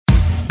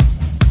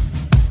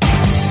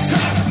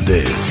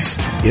This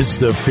is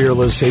the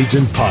Fearless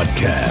Agent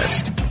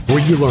Podcast, where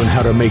you learn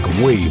how to make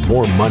way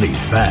more money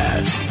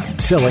fast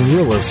selling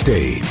real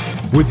estate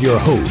with your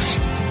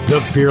host,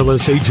 the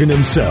Fearless Agent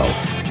himself,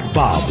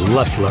 Bob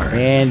Loeffler.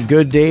 And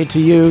good day to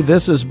you.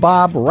 This is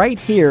Bob right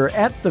here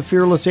at the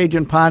Fearless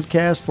Agent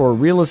Podcast for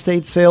real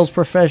estate sales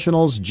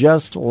professionals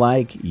just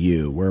like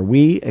you, where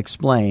we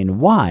explain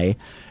why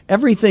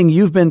everything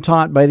you've been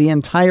taught by the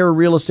entire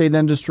real estate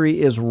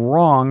industry is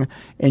wrong,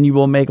 and you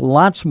will make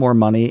lots more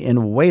money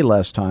in way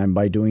less time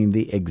by doing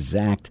the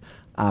exact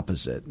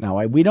opposite.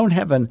 Now, we don't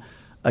have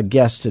a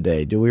guest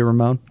today, do we,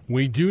 Ramon?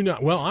 We do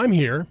not. Well, I'm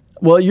here.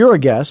 Well, you're a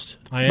guest,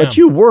 I am. But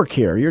you work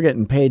here. You're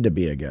getting paid to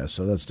be a guest,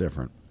 so that's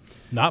different.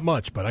 Not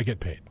much, but I get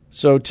paid.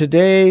 So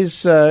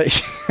today's, I'm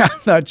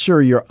not sure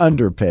you're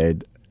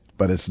underpaid,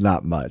 but it's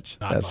not much.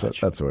 That's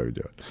the way we do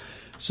it.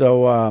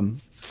 So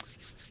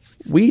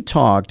we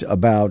talked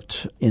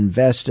about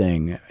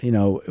investing. You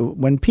know,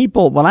 when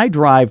I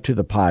drive to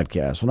the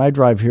podcast, when I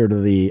drive here to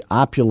the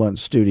opulent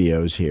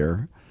studios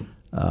here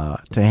to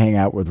hang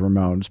out with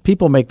Ramones,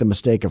 people make the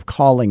mistake of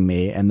calling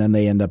me, and then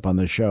they end up on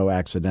the show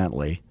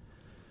accidentally.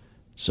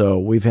 So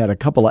we've had a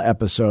couple of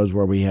episodes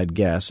where we had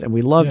guests, and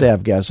we love to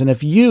have guests. And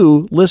if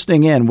you,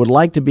 listening in, would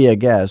like to be a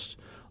guest,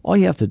 all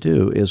you have to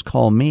do is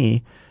call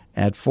me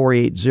at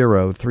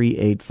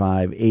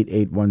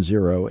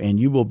 480-385-8810, and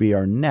you will be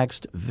our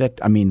next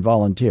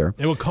volunteer.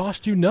 It will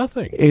cost you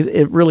nothing.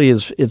 It really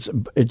is. It's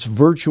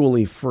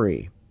virtually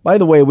free. By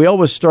the way, we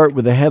always start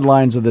with the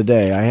headlines of the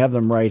day. I have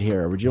them right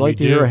here. Would you like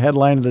to hear a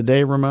headline of the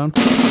day, Ramon?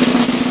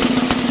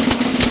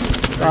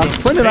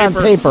 Print it on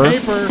paper.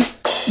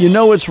 You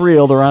know it's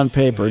real. They're on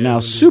paper. Now,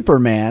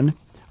 Superman,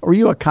 were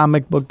you a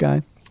comic book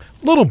guy?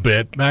 A little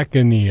bit, back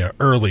in the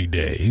early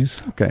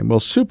days. Okay, well,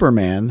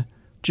 Superman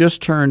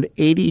just turned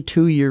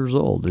 82 years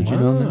old. Did you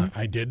know that?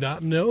 I did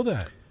not know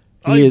that.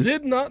 He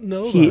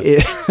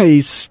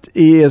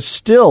is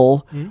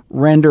still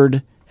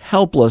rendered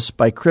helpless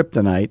by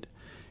kryptonite,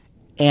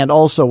 and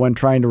also when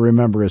trying to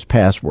remember his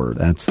password.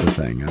 That's the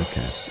thing.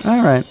 Okay.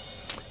 All right.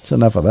 It's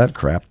enough of that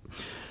crap.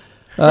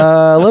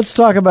 Let's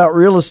talk about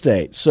real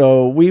estate.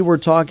 So we were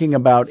talking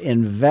about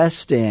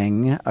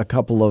investing a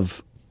couple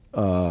of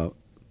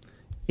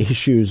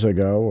issues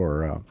ago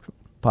or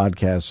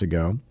podcasts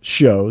ago,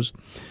 shows.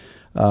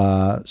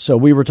 So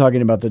we were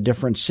talking about the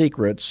different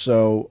secrets.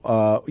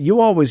 So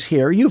you always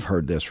hear, you've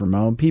heard this,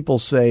 Ramon, people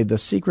say the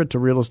secret to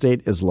real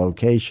estate is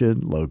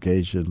location,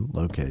 location,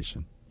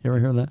 location. You ever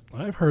hear that?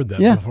 I've heard that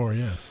before,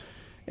 yes.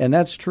 And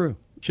that's true.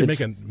 Should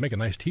make a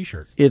nice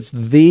T-shirt. It's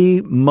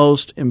the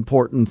most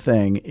important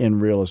thing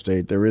in real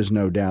estate. There is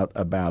no doubt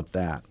about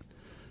that.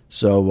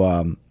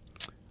 So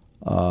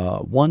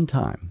one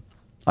time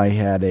I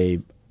had a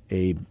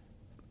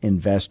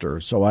investor.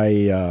 So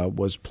I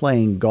was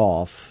playing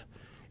golf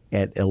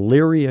at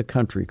Elyria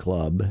Country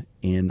Club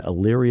in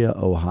Elyria,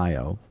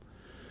 Ohio.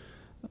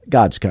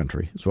 God's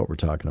country is what we're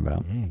talking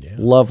about.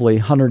 Lovely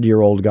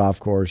 100-year-old golf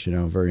course,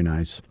 very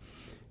nice.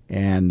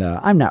 And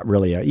I'm not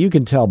really you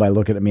can tell by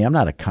looking at me, I'm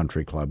not a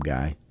country club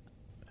guy.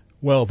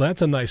 Well,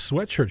 that's a nice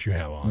sweatshirt you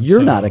have on.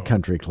 You're not a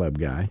country club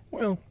guy.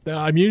 Well,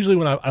 I'm usually,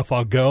 if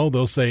I'll go,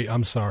 they'll say,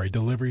 I'm sorry,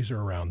 deliveries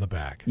are around the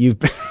back.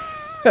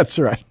 That's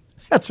right.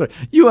 That's right.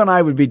 You and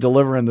I would be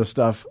delivering the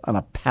stuff on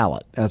a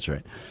pallet. That's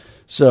right.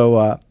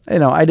 So,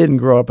 I didn't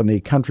grow up in the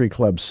country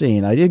club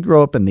scene. I did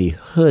grow up in the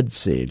hood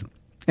scene.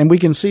 And we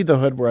can see the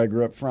hood where I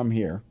grew up from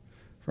here,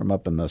 from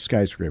up in the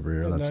skyscraper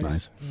here. That's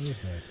nice. That is nice.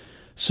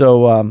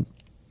 So,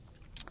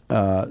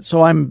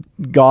 so I'm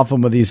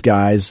golfing with these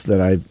guys that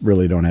I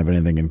really don't have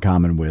anything in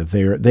common with.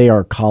 They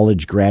are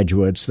college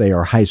graduates. They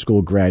are high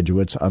school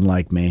graduates,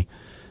 unlike me.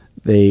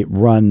 They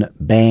run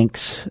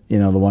banks.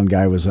 The one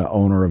guy was an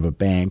owner of a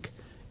bank.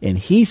 And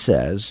he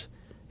says,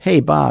 hey,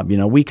 Bob,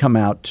 we come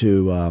out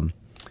to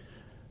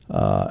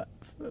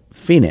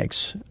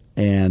Phoenix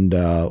and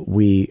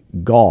we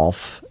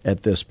golf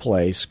at this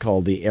place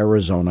called the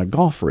Arizona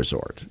Golf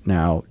Resort.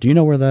 Now, do you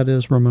know where that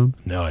is, Ramon?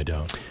 No, I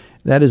don't.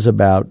 That is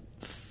about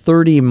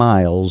 30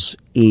 miles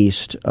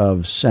east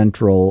of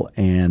Central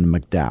and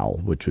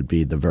McDowell, which would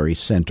be the very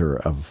center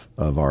of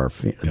our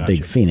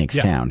big Phoenix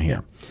town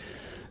here. Yeah.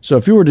 So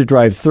if you were to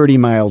drive 30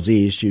 miles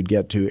east, you'd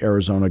get to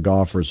Arizona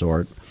Golf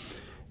Resort,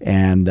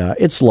 and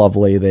it's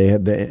lovely.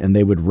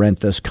 They would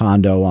rent this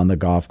condo on the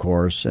golf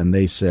course, and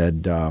they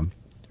said,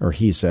 or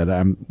he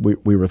said,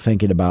 we were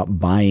thinking about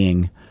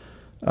buying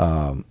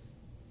a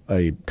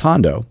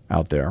condo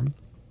out there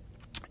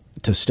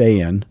to stay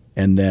in,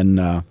 and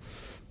then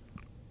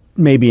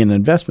maybe an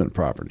investment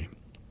property.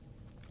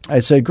 I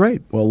said,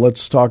 great. Well,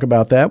 let's talk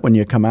about that. When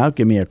you come out,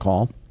 give me a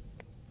call.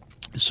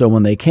 So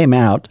when they came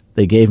out,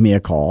 they gave me a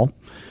call,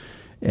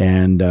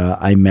 and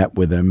I met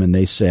with them, and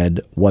they said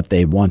what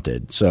they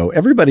wanted. So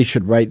everybody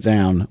should write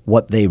down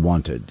what they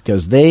wanted,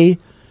 because they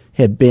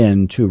had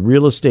been to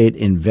real estate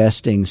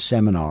investing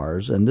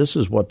seminars, and this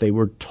is what they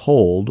were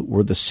told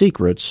were the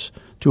secrets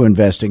to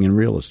investing in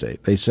real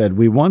estate. They said,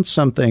 we want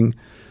something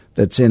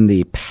that's in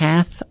the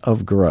path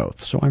of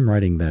growth. So I'm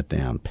writing that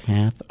down,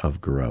 path of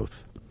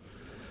growth.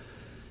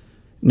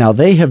 Now,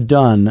 they have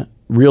done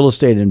real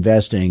estate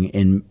investing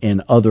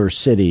in other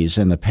cities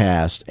in the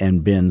past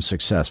and been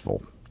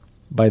successful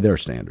by their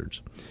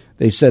standards.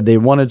 They said they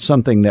wanted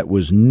something that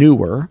was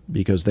newer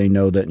because they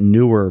know that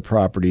newer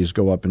properties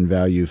go up in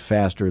value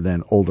faster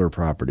than older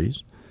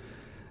properties.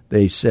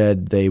 They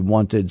said they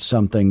wanted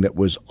something that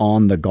was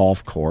on the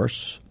golf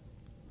course.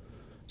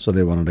 So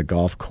they wanted a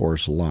golf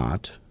course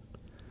lot.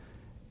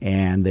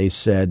 And they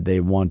said they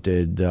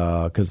wanted,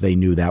 because they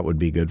knew that would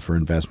be good for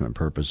investment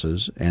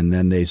purposes. And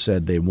then they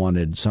said they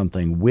wanted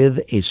something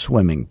with a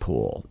swimming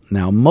pool.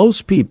 Now,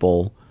 most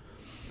people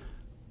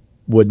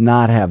would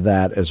not have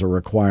that as a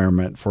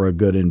requirement for a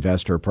good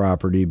investor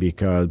property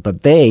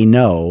but they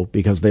know,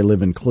 because they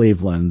live in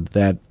Cleveland,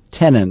 that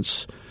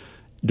tenants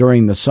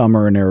during the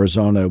summer in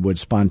Arizona would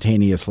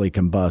spontaneously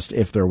combust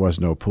if there was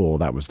no pool.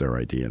 That was their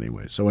idea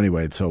anyway. So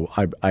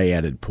I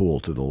added pool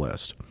to the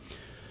list.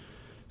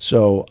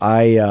 So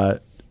I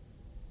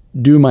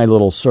do my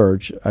little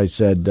search. I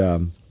said,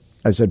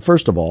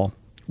 first of all,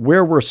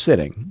 where we're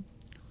sitting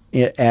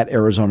at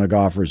Arizona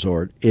Golf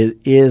Resort, it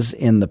is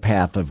in the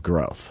path of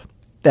growth.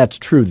 That's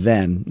true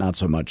then, not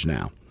so much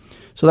now.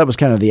 So that was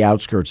kind of the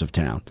outskirts of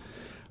town.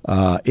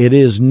 It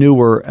is a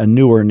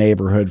newer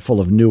neighborhood full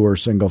of newer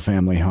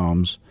single-family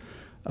homes.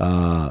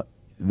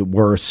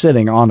 We're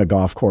sitting on a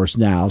golf course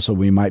now, so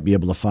we might be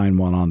able to find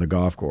one on the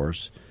golf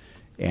course.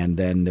 And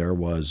then there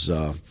was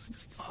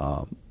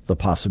the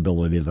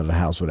possibility that a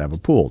house would have a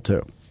pool,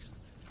 too.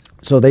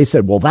 So they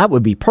said, well, that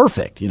would be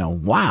perfect.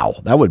 Wow,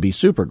 that would be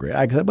super great.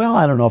 I said, well,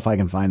 I don't know if I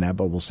can find that,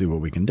 but we'll see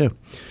what we can do.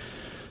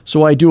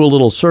 So I do a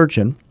little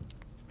searching,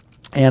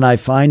 and I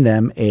find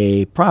them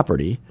a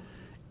property,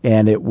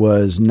 and it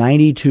was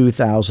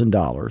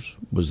 $92,000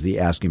 was the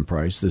asking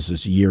price. This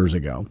is years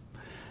ago.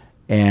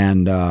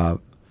 And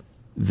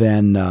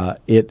then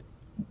it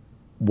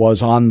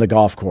was on the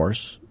golf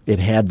course. It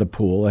had the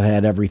pool. It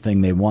had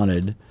everything they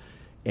wanted.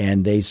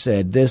 And they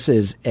said, this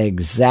is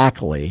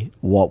exactly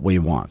what we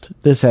want.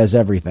 This has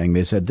everything.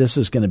 They said, this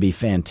is going to be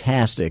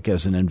fantastic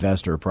as an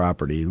investor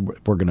property.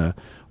 We're going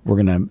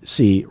to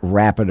see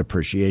rapid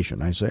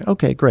appreciation. I say,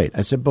 okay, great.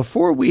 I said,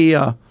 before we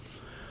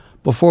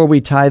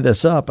tie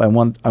this up, I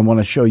want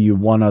to show you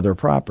one other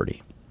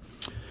property.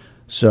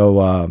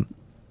 So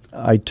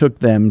I took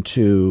them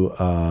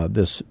to,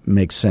 this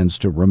makes sense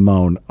to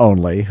Ramon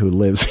only, who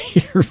lives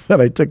here, but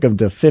I took them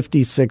to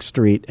 56th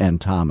Street and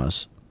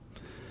Thomas.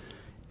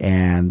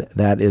 And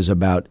that is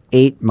about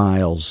 8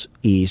 miles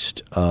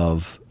east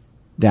of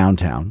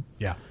downtown.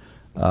 Yeah.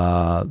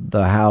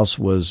 The house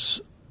was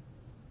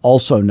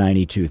also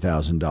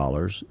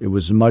 $92,000. It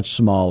was much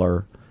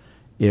smaller.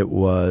 It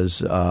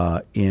was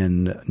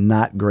in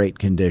not great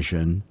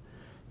condition,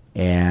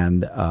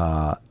 and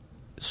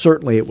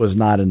certainly it was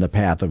not in the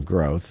path of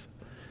growth.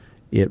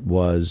 It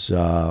was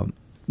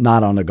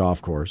not on a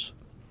golf course,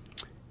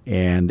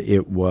 and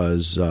it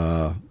was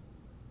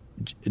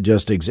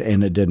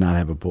and it did not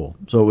have a pool.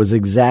 So it was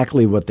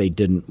exactly what they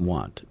didn't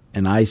want.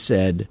 And I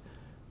said,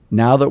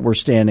 now that we're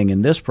standing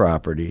in this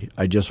property,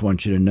 I just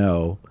want you to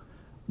know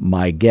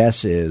my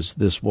guess is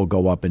this will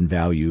go up in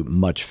value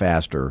much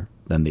faster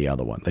than the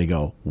other one. They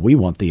go, we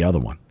want the other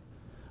one.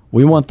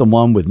 We want the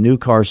one with new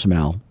car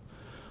smell.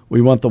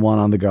 We want the one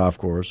on the golf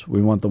course.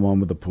 We want the one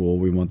with the pool.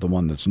 We want the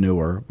one that's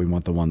newer. We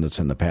want the one that's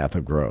in the path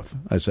of growth.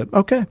 I said,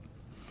 okay.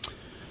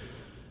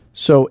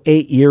 So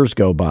 8 years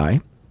go by.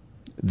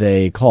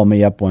 They call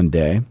me up one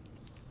day.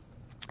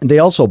 And they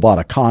also bought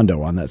a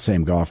condo on that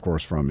same golf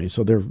course from me.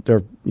 So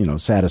they're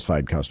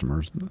satisfied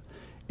customers.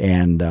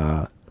 And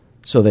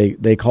so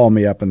they call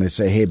me up and they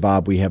say, hey,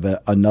 Bob, we have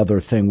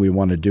another thing we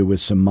want to do with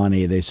some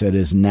money. They said,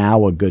 is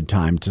now a good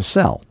time to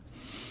sell?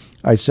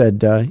 I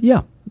said,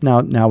 yeah,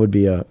 now would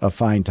be a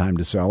fine time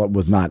to sell. It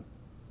was not,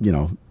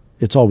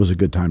 it's always a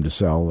good time to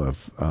sell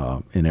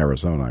in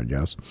Arizona, I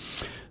guess.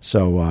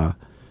 So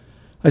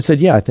I said,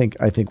 yeah, I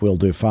think we'll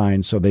do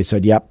fine. So they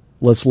said, yep,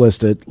 let's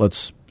list it.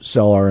 Let's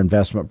sell our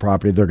investment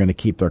property. They're going to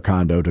keep their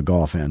condo to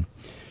golf in.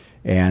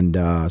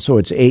 And so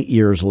it's 8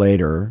 years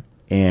later,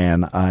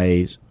 and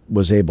I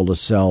was able to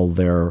sell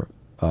their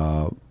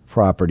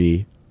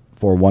property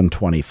for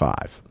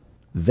 $125.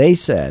 They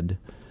said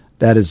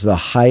that is the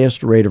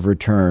highest rate of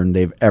return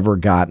they've ever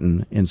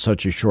gotten in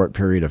such a short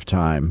period of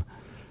time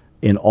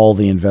in all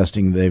the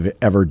investing they've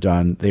ever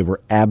done. They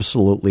were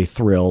absolutely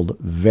thrilled,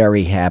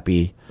 very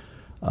happy,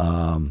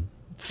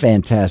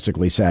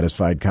 fantastically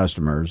satisfied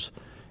customers.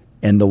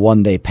 And the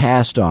one they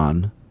passed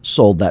on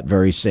sold that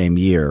very same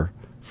year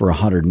for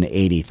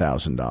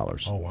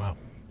 $180,000. Oh, wow.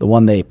 The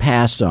one they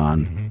passed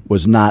on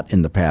was not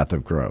in the path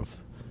of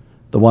growth.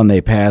 The one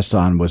they passed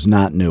on was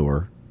not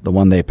newer. The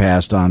one they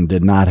passed on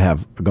did not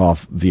have a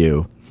golf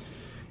view.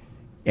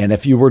 And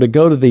if you were to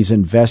go to these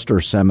investor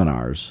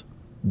seminars,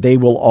 they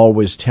will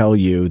always tell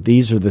you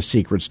these are the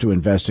secrets to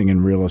investing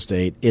in real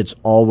estate. It's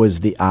always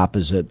the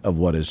opposite of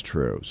what is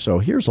true. So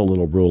here's a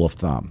little rule of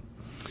thumb.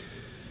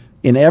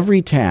 In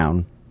every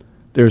town,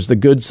 there's the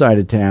good side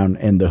of town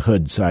and the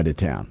hood side of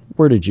town.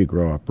 Where did you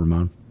grow up,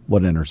 Ramon?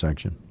 What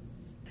intersection?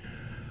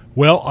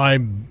 Well,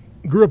 I'm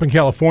grew up in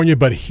California,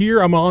 but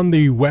here I'm on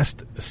the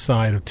west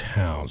side of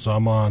town. So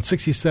I'm on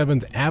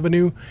 67th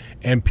Avenue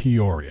and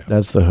Peoria.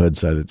 That's the hood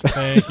side of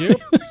town. Thank you.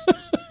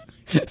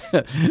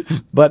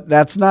 But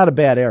that's not a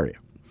bad area.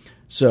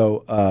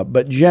 So,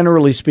 but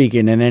generally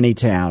speaking, in any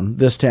town,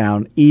 this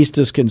town, east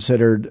is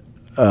considered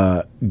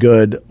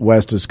good,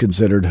 west is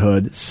considered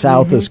hood,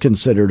 south is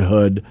considered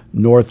hood,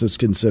 north is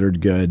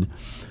considered good.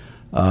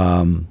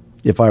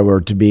 If I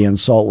were to be in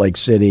Salt Lake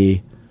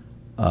City,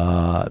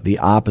 the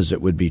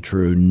opposite would be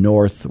true.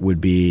 North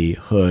would be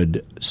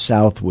hood,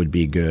 south would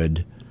be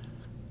good,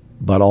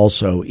 but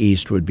also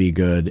east would be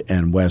good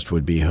and west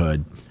would be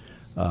hood.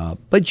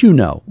 But you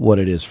know what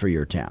it is for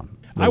your town.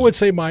 I would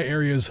say my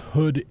area is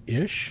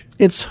hood-ish.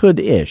 It's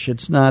hood-ish.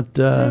 It's not,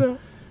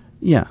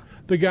 yeah.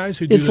 The guys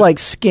who do it's like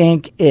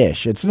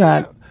skank-ish. It's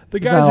not. Yeah. The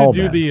guys who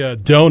do the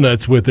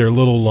donuts with their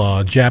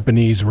little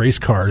Japanese race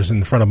cars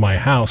in front of my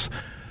house.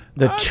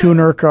 The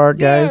tuner car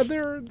guys? Yeah,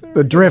 they're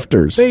the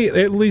drifters.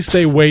 At least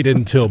they wait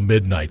until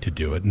midnight to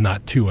do it,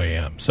 not 2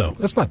 a.m. So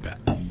that's not bad.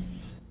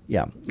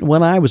 Yeah.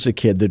 When I was a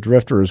kid, the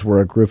drifters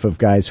were a group of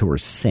guys who were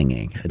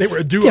singing. They were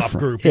a doo-wop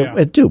group, yeah.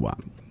 A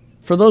doo-wop.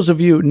 For those of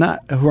you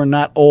who are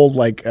not old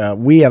like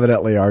we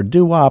evidently are,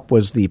 doo-wop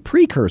was the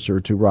precursor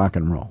to rock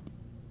and roll,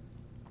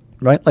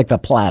 right? Like the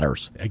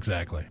Platters.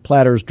 Exactly.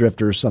 Platters,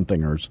 drifters,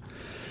 somethingers.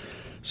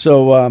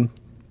 So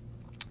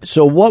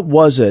what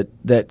was it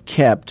that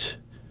kept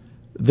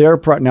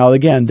their now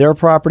again, their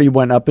property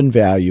went up in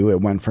value.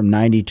 It went from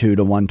 92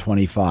 to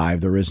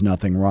 125. There is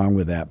nothing wrong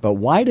with that. But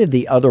why did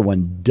the other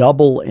one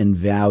double in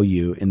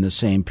value in the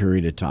same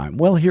period of time?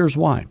 Well, here's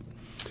why.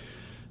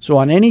 So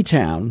on any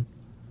town,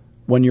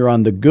 when you're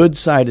on the good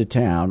side of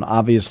town,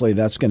 obviously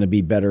that's going to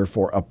be better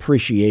for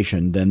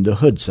appreciation than the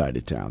hood side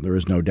of town. There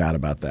is no doubt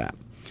about that.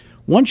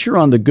 Once you're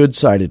on the good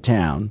side of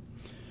town,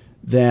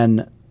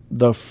 then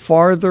the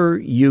farther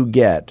you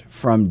get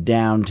from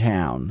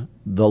downtown,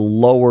 the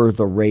lower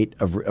the rate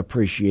of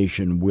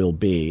appreciation will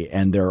be,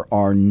 and there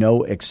are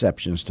no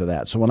exceptions to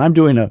that. So when I'm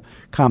doing a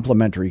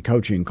complimentary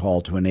coaching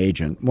call to an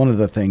agent, one of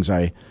the things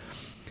I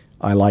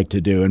like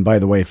to do, and by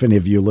the way, if any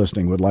of you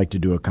listening would like to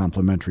do a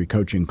complimentary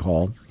coaching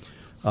call,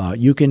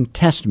 you can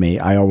test me.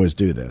 I always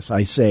do this.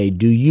 I say,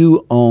 do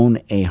you own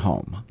a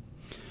home?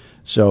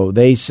 So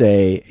they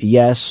say,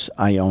 yes,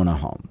 I own a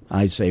home.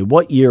 I say,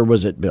 what year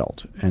was it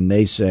built? And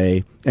they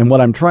say, and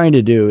what I'm trying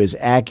to do is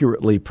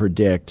accurately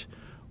predict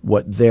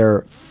what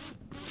their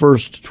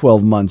first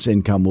 12 months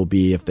income will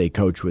be if they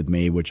coach with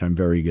me, which I'm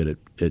very good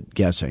at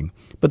guessing.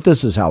 But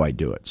this is how I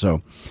do it.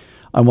 So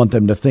I want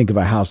them to think of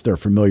a house they're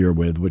familiar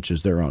with, which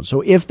is their own.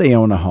 So if they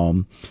own a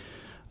home,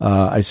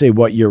 I say,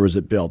 what year was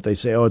it built? They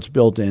say, oh, it's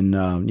built in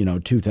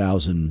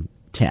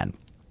 2010.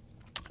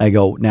 I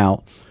go,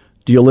 now,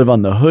 do you live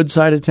on the hood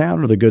side of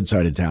town or the good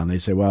side of town? They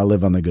say, well, I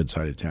live on the good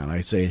side of town.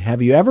 I say,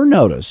 have you ever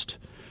noticed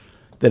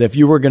that if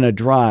you were going to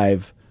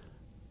drive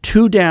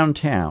to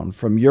downtown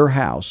from your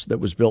house that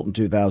was built in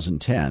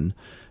 2010,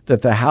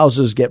 that the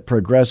houses get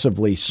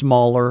progressively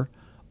smaller,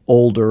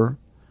 older,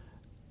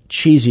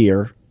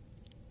 cheesier,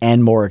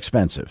 and more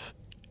expensive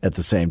at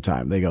the same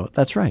time? They go,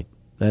 that's right.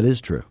 That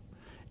is true.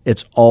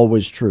 It's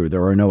always true.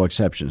 There are no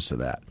exceptions to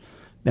that.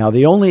 Now,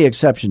 the only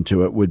exception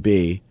to it would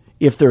be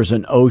if there's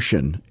an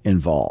ocean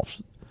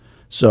involved.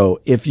 So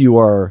if you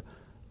are,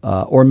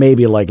 or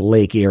maybe like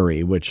Lake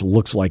Erie, which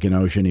looks like an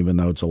ocean even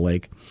though it's a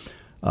lake.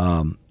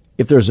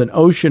 If there's an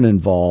ocean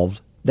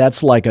involved,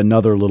 that's like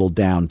another little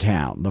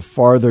downtown. The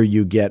farther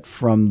you get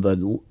from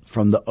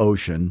the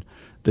ocean,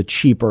 the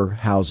cheaper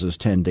houses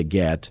tend to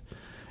get,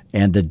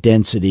 and the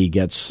density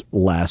gets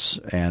less.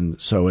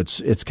 And so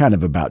it's kind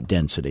of about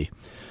density.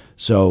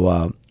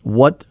 So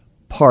what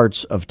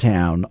parts of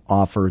town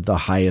offer the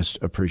highest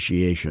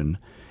appreciation?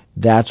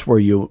 That's where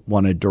you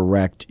want to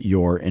direct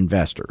your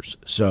investors.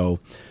 So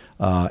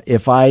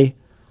if I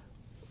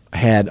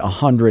had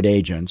 100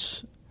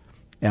 agents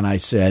and I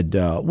said,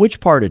 which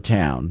part of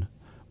town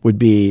would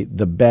be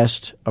the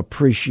best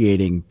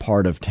appreciating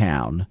part of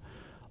town,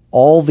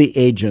 all the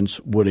agents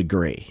would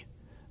agree.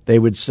 They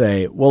would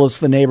say, well, it's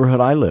the neighborhood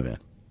I live in.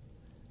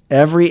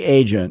 Every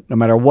agent, no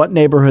matter what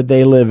neighborhood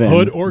they live in,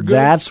 hood or good,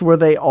 that's where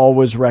they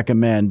always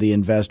recommend the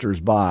investors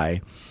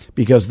buy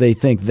because they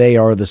think they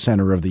are the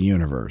center of the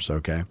universe,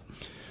 okay?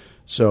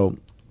 So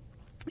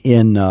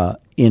in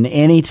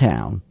any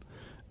town,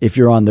 if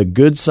you're on the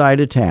good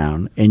side of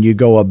town and you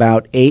go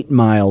about 8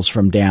 miles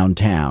from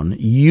downtown,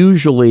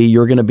 usually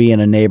you're going to be in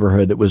a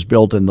neighborhood that was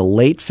built in the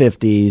late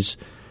 50s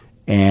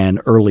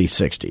and early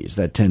 60s.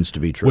 That tends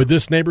to be true. Would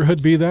this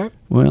neighborhood be that?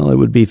 Well, it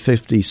would be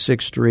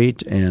 56th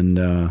Street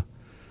and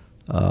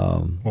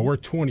well, we're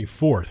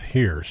 24th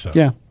here, so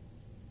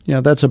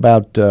yeah, that's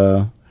about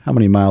how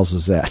many miles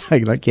is that? I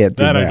can't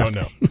do that. Math. I don't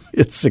know.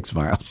 It's 6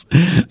 miles,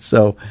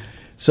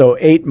 so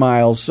 8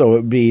 miles. So it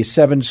would be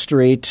 7th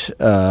Street,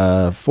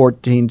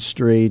 14th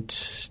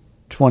Street,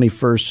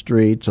 21st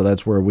Street. So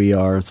that's where we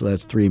are. So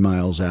that's 3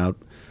 miles out,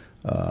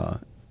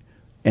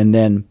 and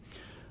then.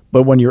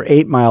 But when you're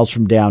 8 miles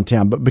from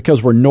downtown, but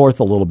because we're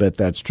north a little bit,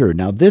 that's true.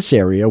 Now, this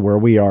area where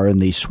we are in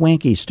the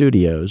Swanky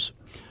Studios,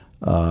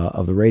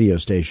 of the radio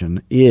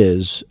station,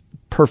 is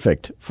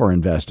perfect for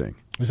investing.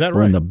 Is that right?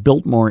 We're in the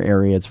Biltmore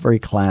area. It's very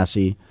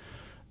classy,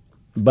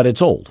 but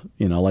it's old.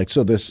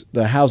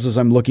 The houses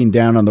I'm looking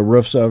down on the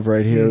roofs of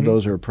right here,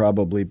 those are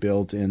probably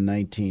built in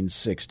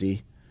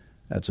 1960.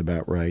 That's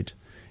about right.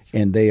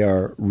 And they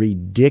are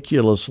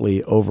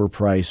ridiculously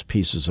overpriced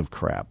pieces of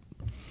crap.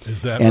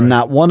 Is that and right?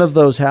 Not one of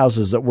those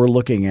houses that we're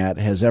looking at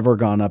has ever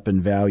gone up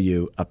in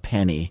value a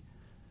penny.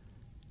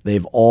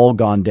 They've all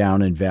gone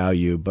down in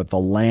value, but the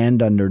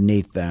land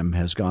underneath them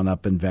has gone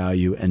up in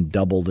value and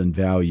doubled in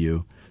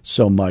value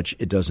so much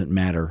it doesn't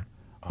matter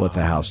what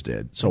the house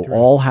did. So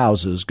all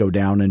houses go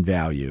down in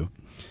value.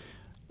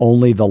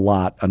 Only the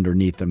lot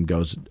underneath them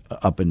goes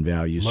up in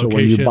value. So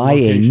when you buy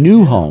a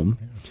new home,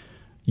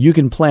 you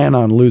can plan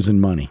on losing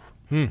money.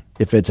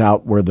 If it's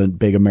out where the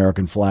big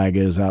American flag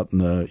is, out in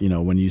the,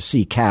 when you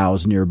see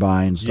cows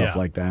nearby and stuff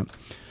like that.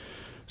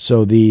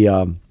 So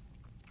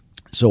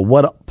so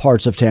what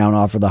parts of town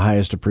offer the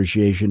highest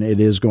appreciation? It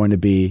is going to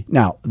be,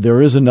 now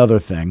there is another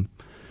thing,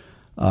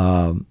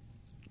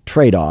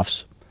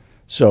 trade-offs.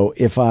 So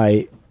if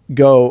I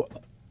go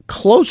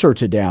closer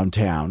to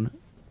downtown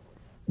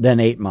than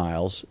 8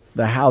 miles,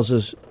 the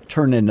houses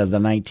turn into the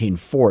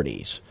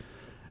 1940s.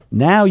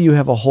 Now you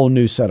have a whole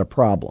new set of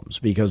problems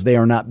because they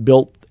are not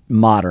built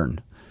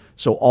modern.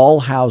 So all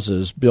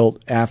houses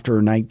built after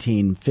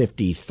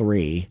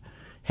 1953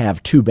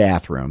 have 2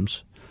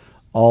 bathrooms.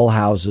 All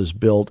houses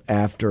built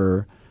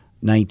after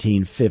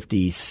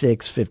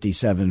 1956,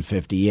 57,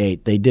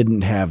 58, they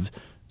didn't have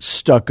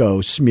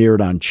stucco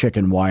smeared on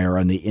chicken wire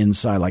on the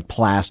inside like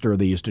plaster.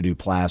 They used to do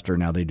plaster.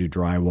 Now they do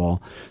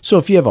drywall. So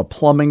if you have a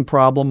plumbing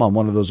problem on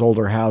one of those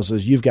older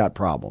houses, you've got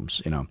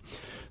problems,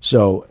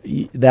 So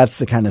that's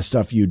the kind of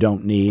stuff you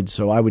don't need.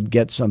 So I would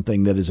get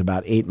something that is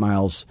about 8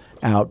 miles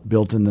out,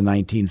 built in the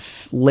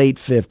late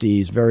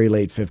 50s, very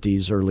late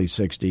 50s, early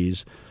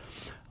 60s,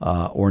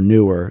 or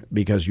newer,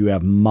 because you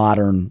have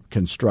modern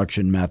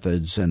construction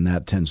methods, and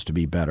that tends to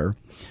be better.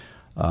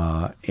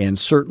 And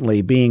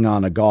certainly being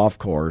on a golf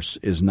course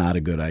is not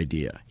a good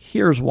idea.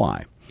 Here's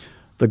why.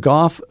 The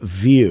golf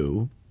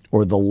view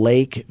or the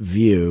lake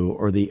view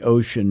or the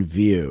ocean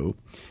view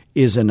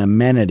is an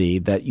amenity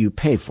that you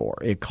pay for.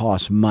 It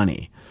costs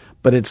money,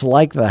 but it's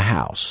like the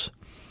house.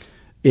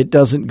 It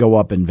doesn't go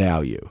up in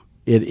value.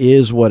 It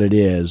is what it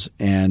is,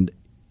 and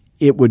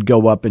it would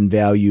go up in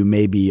value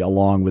maybe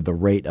along with the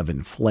rate of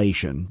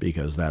inflation,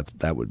 because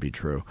that would be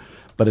true,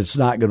 but it's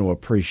not going to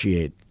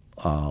appreciate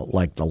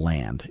like the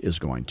land is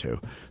going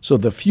to. So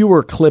the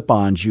fewer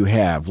clip-ons you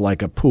have,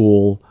 like a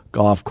pool,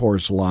 golf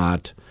course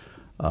lot,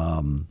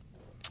 other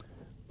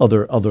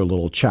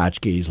little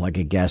tchotchkes like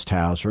a guest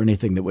house or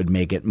anything that would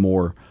make it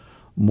more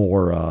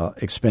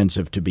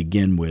expensive to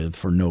begin with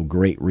for no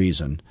great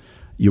reason,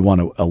 you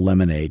want to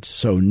eliminate.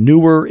 So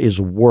newer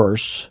is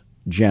worse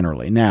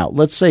generally. Now,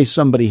 let's say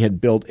somebody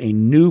had built a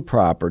new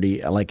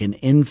property, like an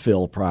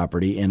infill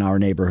property in our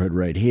neighborhood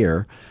right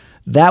here.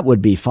 That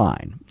would be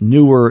fine.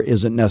 Newer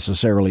isn't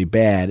necessarily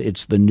bad.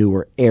 It's the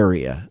newer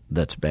area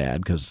that's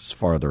bad because it's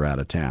farther out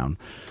of town.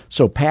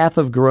 So path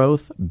of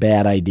growth,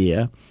 bad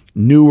idea.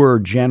 Newer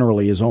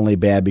generally is only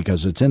bad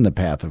because it's in the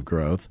path of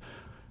growth,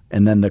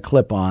 and then the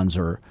clip-ons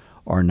are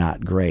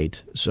not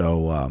great.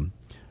 So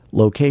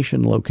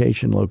location,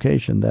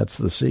 that's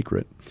the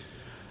secret.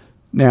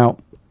 Now,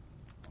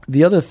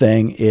 the other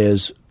thing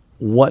is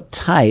what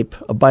type,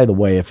 by the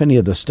way, if any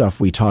of the stuff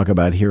we talk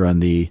about here on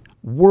the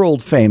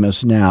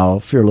world-famous now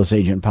Fearless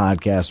Agent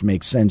podcast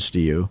makes sense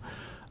to you,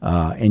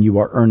 and you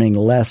are earning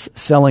less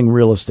selling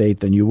real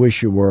estate than you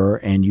wish you were,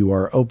 and you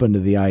are open to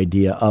the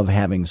idea of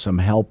having some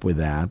help with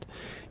that,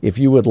 if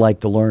you would like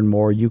to learn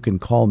more, you can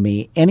call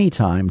me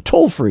anytime,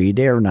 toll-free,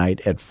 day or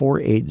night, at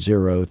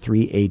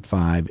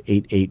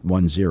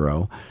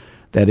 480-385-8810.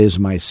 That is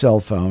my cell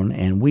phone,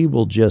 and we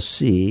will just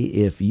see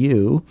if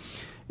you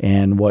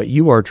and what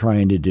you are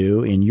trying to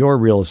do in your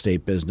real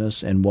estate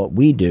business and what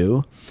we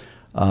do,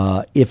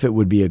 if it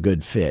would be a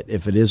good fit.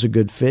 If it is a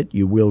good fit,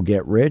 you will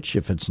get rich.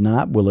 If it's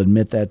not, we'll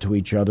admit that to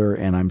each other,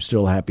 and I'm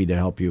still happy to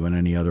help you in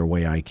any other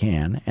way I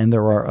can. And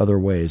there are other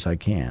ways I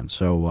can.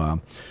 So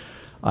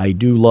I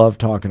do love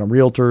talking to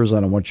realtors.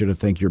 I don't want you to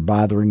think you're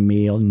bothering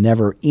me.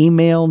 Never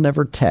email,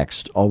 never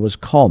text. Always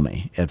call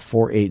me at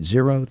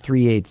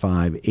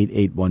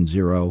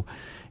 480-385-8810.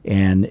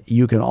 And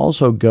you can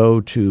also go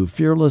to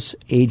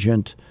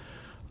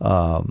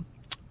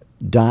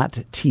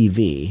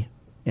fearlessagent.tv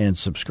and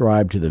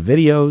subscribe to the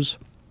videos.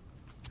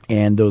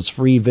 And those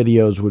free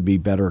videos would be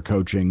better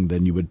coaching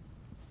than you would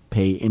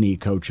pay any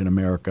coach in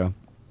America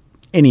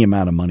any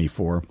amount of money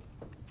for.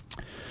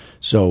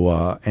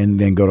 So, and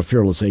then go to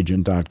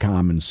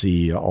fearlessagent.com and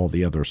see all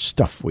the other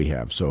stuff we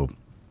have. So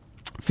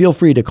feel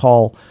free to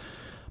call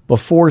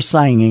before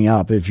signing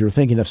up. If you're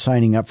thinking of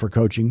signing up for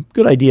coaching,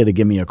 good idea to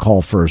give me a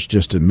call first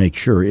just to make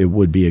sure it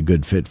would be a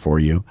good fit for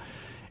you.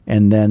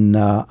 And then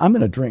I'm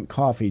going to drink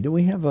coffee. Do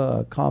we have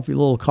a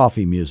little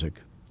coffee music?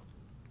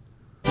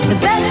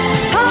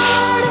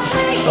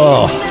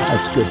 Oh,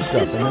 that's good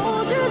stuff, isn't it?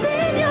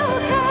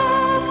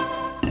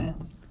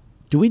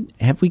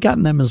 Have we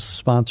gotten them as a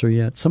sponsor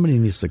yet? Somebody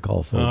needs to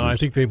call Folgers. I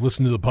think they've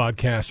listened to the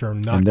podcast, or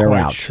I'm not and they're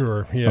quite out.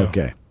 sure. Yeah.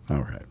 Okay.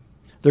 All right.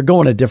 They're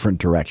going a different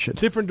direction.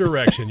 Different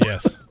direction,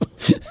 yes.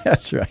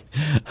 That's right.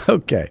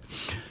 Okay.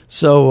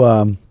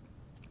 So,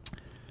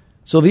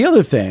 so the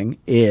other thing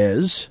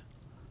is,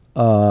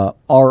 are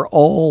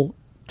all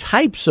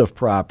types of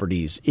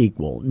properties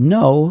equal?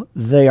 No,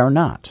 they are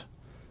not.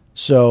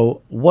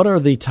 So what are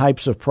the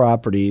types of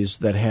properties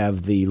that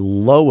have the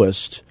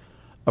lowest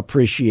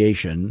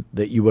appreciation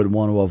that you would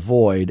want to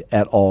avoid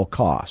at all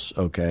costs?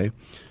 Okay.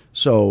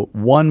 So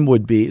one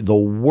would be, the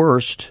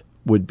worst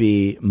would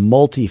be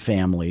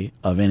multifamily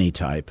of any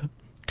type,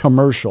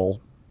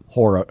 commercial,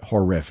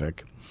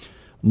 horrific,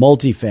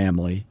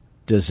 multifamily,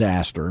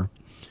 disaster.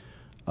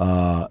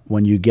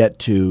 When you get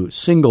to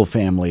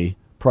single-family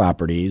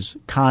properties,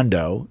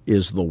 condo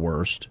is the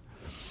worst.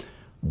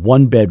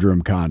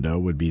 One-bedroom condo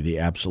would be the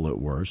absolute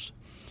worst.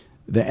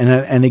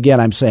 And again,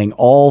 I'm saying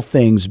all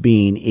things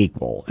being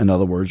equal. In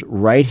other words,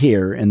 right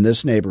here in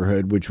this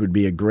neighborhood, which would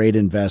be a great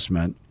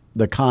investment,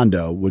 the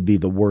condo would be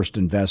the worst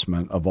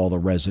investment of all the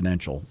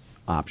residential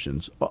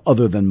options,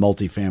 other than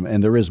multifamily.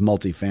 And there is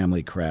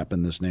multifamily crap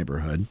in this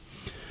neighborhood,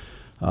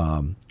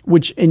 and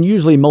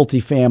usually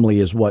multifamily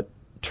is what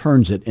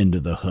turns it into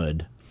the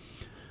hood.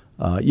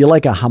 You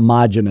like a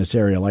homogeneous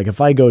area. Like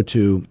if I go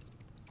to,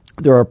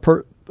 there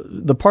are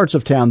the parts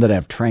of town that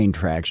have train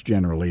tracks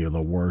generally are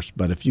the worst.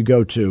 But if you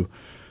go to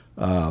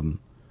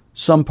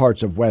some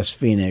parts of West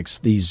Phoenix,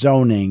 the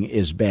zoning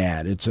is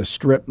bad. It's a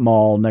strip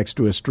mall next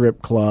to a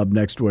strip club,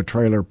 next to a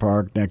trailer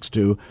park, next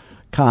to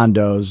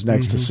condos,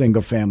 next to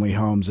single-family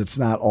homes. It's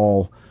not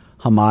all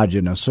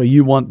homogeneous. So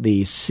you want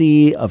the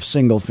sea of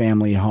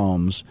single-family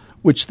homes,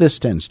 which this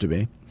tends to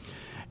be,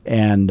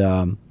 and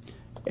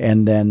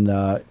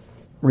then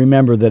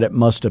remember that it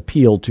must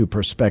appeal to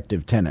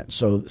prospective tenants.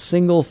 So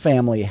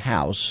single-family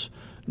house,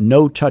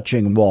 no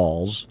touching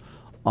walls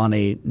on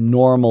a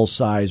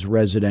normal-size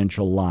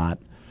residential lot,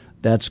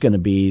 that's going to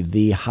be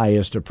the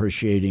highest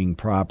appreciating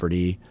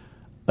property,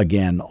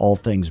 again, all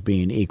things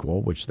being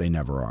equal, which they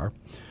never are.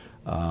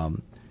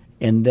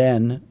 And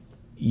then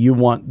you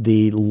want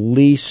the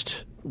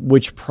least,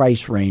 which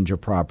price range of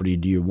property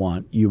do you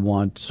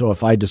want? So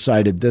if I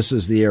decided this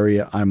is the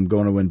area I'm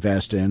going to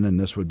invest in, and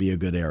this would be a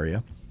good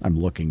area, I'm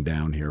looking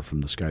down here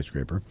from the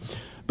skyscraper,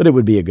 but it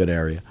would be a good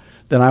area,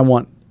 then I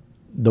want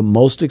the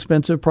most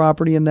expensive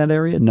property in that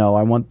area? No,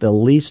 I want the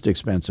least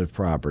expensive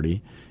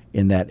property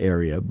in that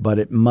area, but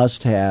it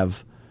must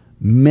have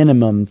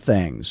minimum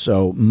things.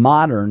 So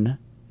modern,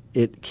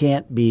 it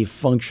can't be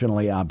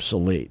functionally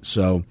obsolete.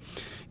 So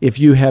if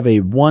you have a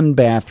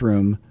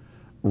one-bathroom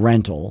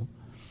rental,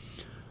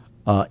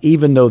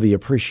 even though the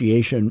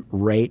appreciation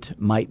rate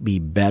might be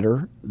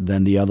better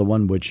than the other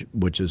one, which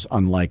is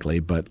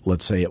unlikely, but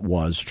let's say it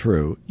was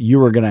true,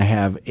 you are going to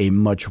have a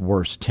much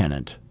worse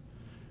tenant.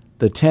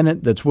 The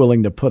tenant that's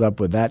willing to put up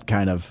with that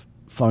kind of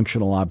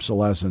functional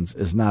obsolescence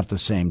is not the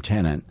same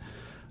tenant.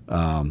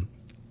 And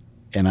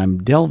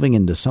I'm delving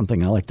into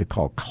something I like to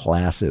call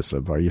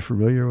classism. Are you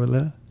familiar with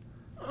that?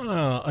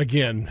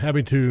 Again,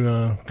 having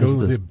to go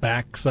to the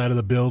back side of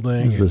the building.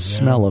 There's the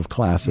smell of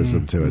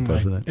classism to it,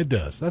 doesn't it? It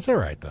does. That's all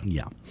right, though.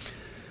 Yeah.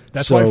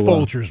 That's why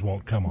Folgers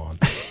won't come on.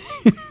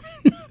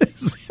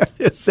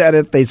 Is that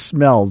it? They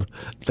smelled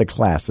the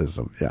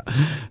classism. Yeah.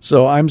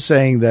 So I'm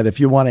saying that if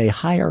you want a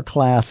higher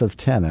class of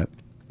tenant,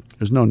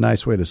 there's no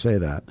nice way to say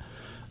that,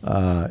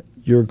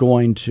 you're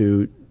going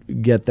to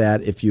get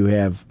that if you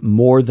have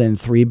more than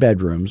 3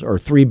 bedrooms or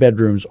 3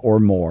 bedrooms or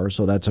more.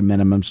 So that's a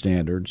minimum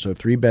standard. So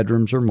 3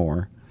 bedrooms or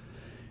more.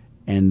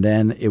 And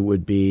then it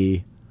would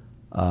be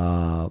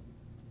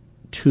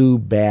 2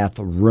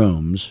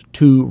 bathrooms,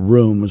 2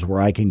 rooms where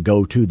I can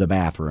go to the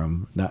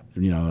bathroom. Not,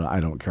 I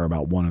don't care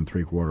about 1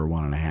 3/4,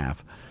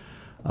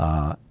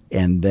 1.5.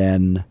 And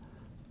then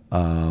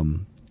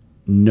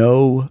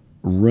no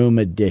room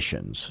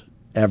additions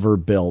ever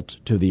built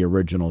to the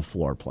original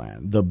floor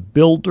plan. The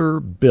builder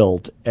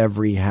built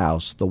every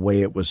house the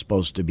way it was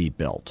supposed to be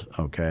built,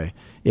 okay?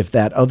 If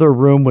that other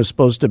room was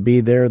supposed to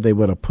be there, they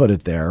would have put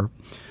it there.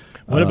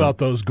 What about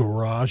those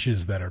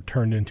garages that are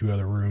turned into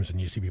other rooms and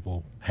you see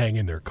people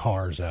hanging their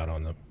cars out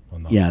on the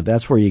Yeah,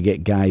 that's where you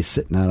get guys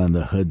sitting out on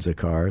the hoods of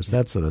cars.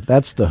 That's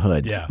the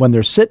hood. Yeah. When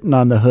they're sitting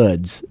on the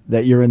hoods,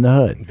 that you're in the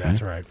hood.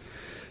 That's right.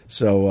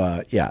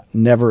 So,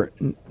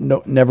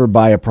 never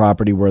buy a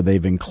property where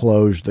they've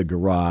enclosed the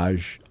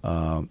garage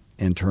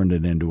and turned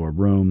it into a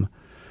room.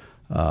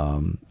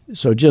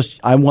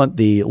 I want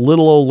the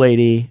little old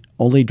lady,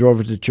 only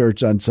drove it to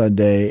church on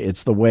Sunday.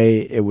 It's the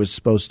way it was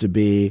supposed to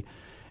be.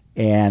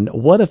 And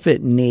what if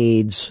it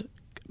needs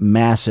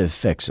massive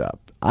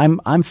fix-up?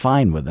 I'm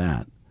fine with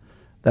that.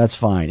 That's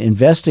fine.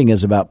 Investing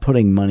is about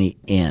putting money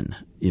in.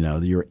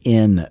 You're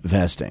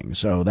investing.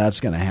 So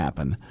that's going to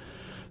happen.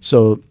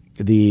 So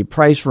the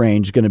price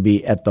range is going to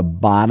be at the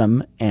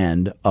bottom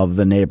end of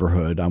the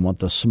neighborhood. I want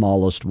the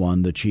smallest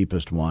one, the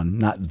cheapest one,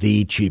 not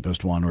the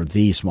cheapest one or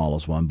the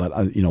smallest one, but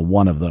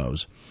one of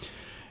those.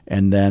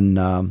 And then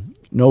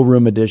no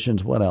room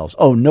additions. What else?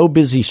 Oh, no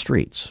busy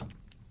streets.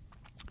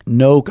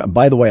 No.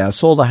 By the way, I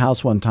sold a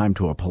house one time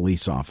to a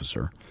police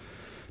officer.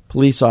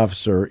 Police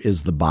officer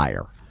is the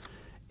buyer,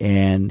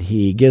 and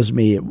he gives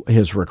me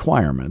his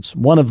requirements.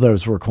 One of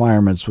those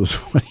requirements was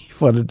when he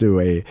wanted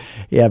to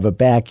have a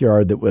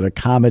backyard that would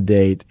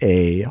accommodate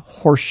a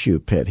horseshoe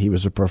pit. He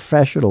was a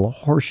professional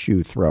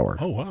horseshoe thrower.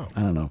 Oh, wow.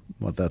 I don't know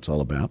what that's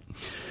all about.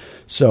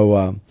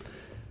 So,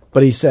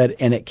 but he said,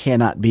 and it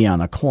cannot be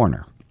on a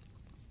corner.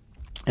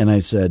 And I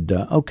said,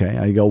 okay.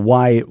 I go,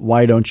 why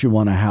don't you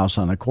want a house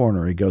on a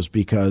corner? He goes,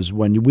 because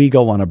when we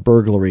go on a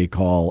burglary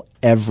call,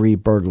 every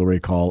burglary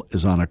call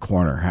is on a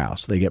corner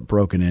house. They get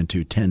broken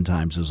into 10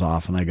 times as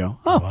often. I go,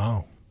 oh,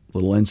 wow.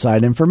 Little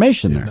inside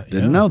information there.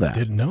 Didn't know that.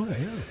 Didn't know that,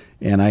 yeah.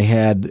 And I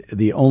had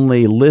the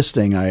only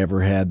listing I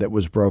ever had that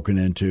was broken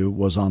into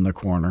was on the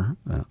corner.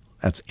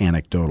 That's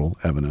anecdotal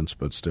evidence,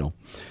 but still.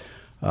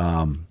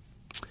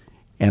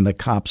 And the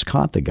cops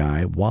caught the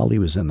guy while he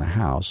was in the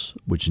house,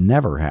 which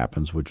never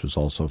happens, which was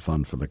also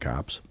fun for the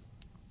cops.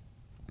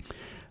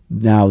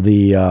 Now,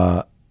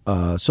 so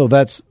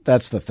that's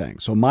the thing.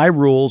 So my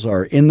rules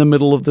are in the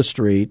middle of the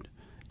street,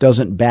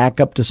 doesn't back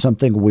up to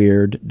something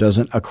weird,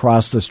 doesn't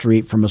across the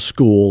street from a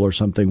school or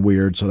something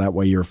weird, so that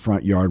way your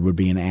front yard would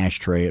be an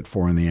ashtray at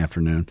 4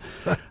 p.m.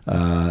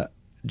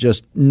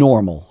 Just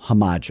normal,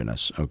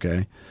 homogeneous,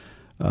 okay?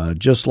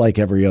 Just like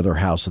every other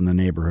house in the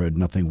neighborhood,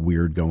 nothing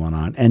weird going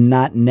on, and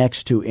not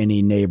next to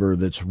any neighbor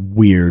that's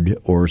weird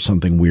or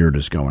something weird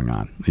is going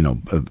on,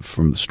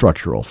 from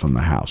structural from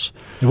the house.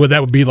 Well,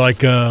 that would be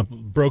like a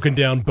broken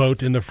down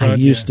boat in the front? I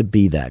used to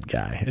be that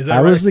guy. Is that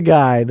right? Was the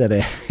guy that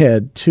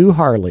had 2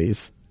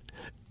 Harleys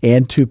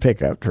and 2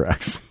 pickup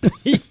trucks.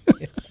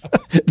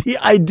 The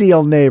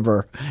ideal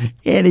neighbor,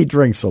 and he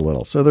drinks a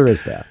little, so there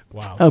is that.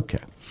 Wow. Okay.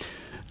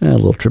 A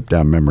little trip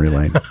down memory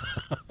lane.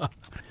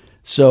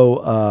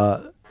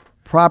 So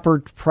proper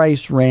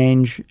price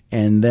range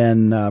and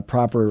then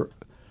proper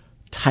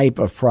type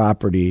of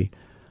property,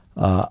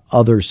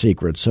 other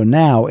secrets. So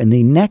now in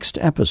the next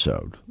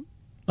episode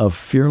of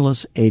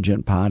Fearless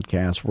Agent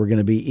Podcast, we're going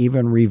to be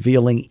even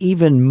revealing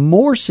even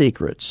more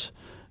secrets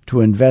to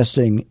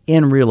investing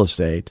in real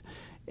estate.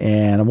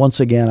 And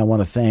once again, I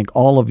want to thank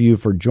all of you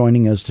for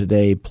joining us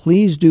today.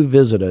 Please do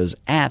visit us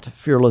at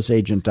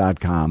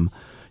fearlessagent.com.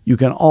 You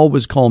can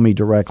always call me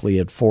directly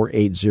at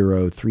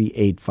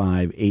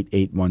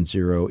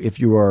 480-385-8810. If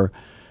you are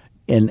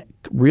a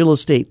real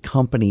estate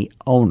company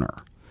owner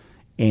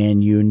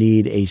and you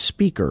need a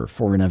speaker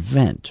for an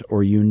event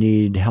or you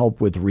need help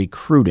with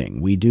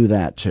recruiting, we do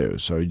that too.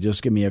 So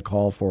just give me a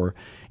call for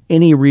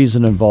any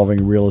reason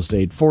involving real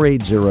estate,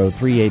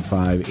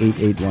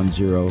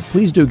 480-385-8810.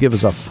 Please do give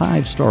us a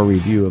 5-star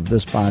review of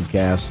this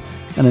podcast.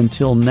 And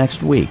until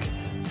next week,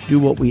 do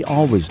what we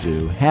always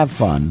do. Have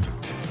fun.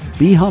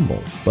 Be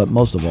humble, but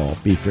most of all,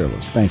 be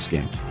fearless. Thanks,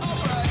 gang.